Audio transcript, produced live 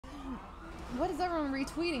What is everyone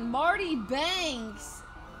retweeting? Marty Banks.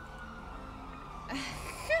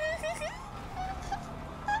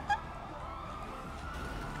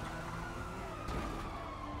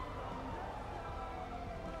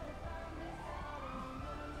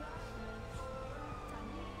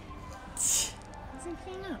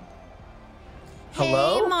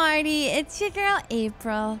 Hello? Hey Marty, it's your girl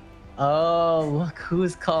April. Oh, look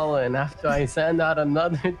who's calling after I send out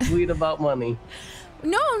another tweet about money.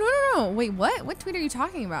 No. Wait, what? What tweet are you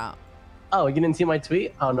talking about? Oh, you didn't see my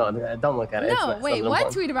tweet? Oh, no, don't look at it. No, wait,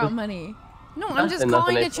 what tweet about money? No, I'm just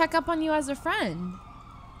calling to check up on you as a friend.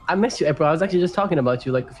 I missed you, April. I was actually just talking about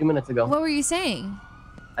you like a few minutes ago. What were you saying?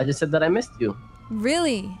 I just said that I missed you.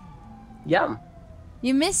 Really? Yeah.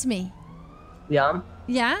 You miss me? Yeah.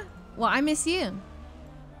 Yeah? Well, I miss you.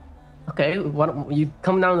 Okay, why don't you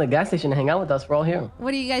come down to the gas station and hang out with us? We're all here.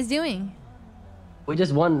 What are you guys doing? We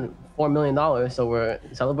just won $4 million, so we're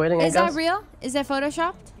celebrating, I guess. Is that real? Is that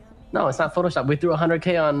photoshopped? No, it's not Photoshop. We threw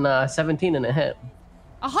 100K on 17 and it hit.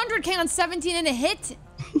 100K on 17 and a hit?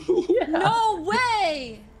 Yeah. No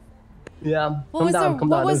way! Yeah. What was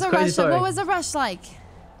the rush like?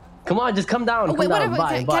 Come on, just come down. Oh, wait, come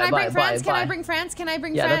down. Can I bring friends? Can I bring friends? Can I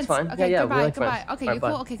bring friends? Yeah, that's fine. Okay, yeah, goodbye. like Goodbye. friends. Okay, Right, you're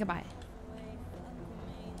bye. cool. Okay, goodbye.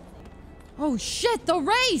 Oh shit, the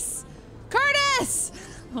race! Curtis!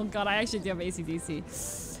 Oh god, I actually do have AC/DC.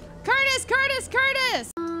 Curtis!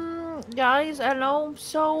 Guys, hello.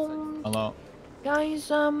 So, Hello. guys,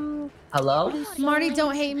 Hello? Marty,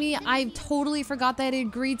 don't hate me. I totally forgot that I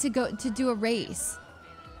agreed to go to do a race.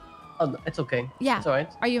 Oh, it's okay. Yeah. It's alright.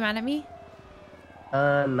 Are you mad at me?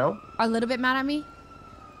 No. A little bit mad at me?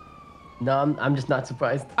 No, I'm just not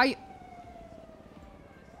surprised. Are you?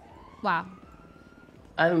 Wow.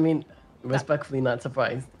 I mean, respectfully not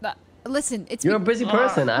surprised. Listen, it's You're a busy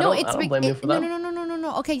person. I don't blame you for that.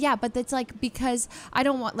 No. Okay, yeah, but it's like because I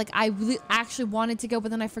don't want, like, I really actually wanted to go, but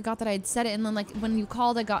then I forgot that I had said it, and then like when you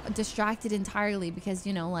called, I got distracted entirely because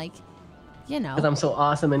like, Because I'm so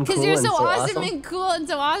awesome and cool. Because you're so awesome and cool and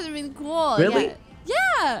so awesome and cool. Really?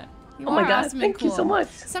 Yeah. You Oh my God! awesome Thank cool. you so much.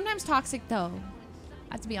 Sometimes toxic though.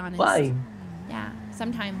 I have to be honest. Why? Yeah.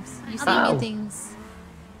 Sometimes you say How? mean things.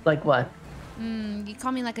 Like what? You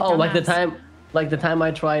call me like a Oh, dumbass. like the time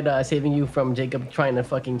I tried saving you from Jacob trying to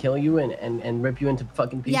fucking kill you and rip you into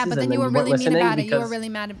fucking pieces. Yeah, but then and you were really mean about it. because, You were really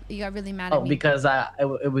mad. You got really mad at me. Oh, because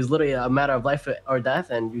it was literally a matter of life or death,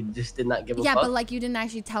 and you just did not give a fuck. Yeah, but like you didn't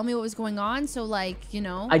actually tell me what was going on, so like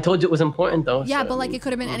I told you it was important though. Yeah, so, but like it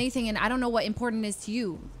could have been anything, and I don't know what important is to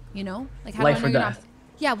you. Like how life do I know or you're death. not?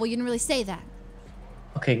 Yeah, well you didn't really say that.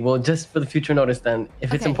 Okay, well just for the future notice then,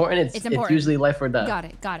 if it's Okay, important, it's usually life or death. Got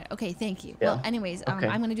it. Okay, thank you. Yeah. Well, anyways, Okay.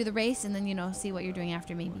 I'm gonna do the race, and then see what you're doing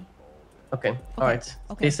after maybe. Okay. All right.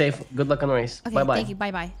 Okay. Stay safe. Good luck on the race. Okay, Bye bye. thank you.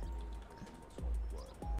 Bye bye.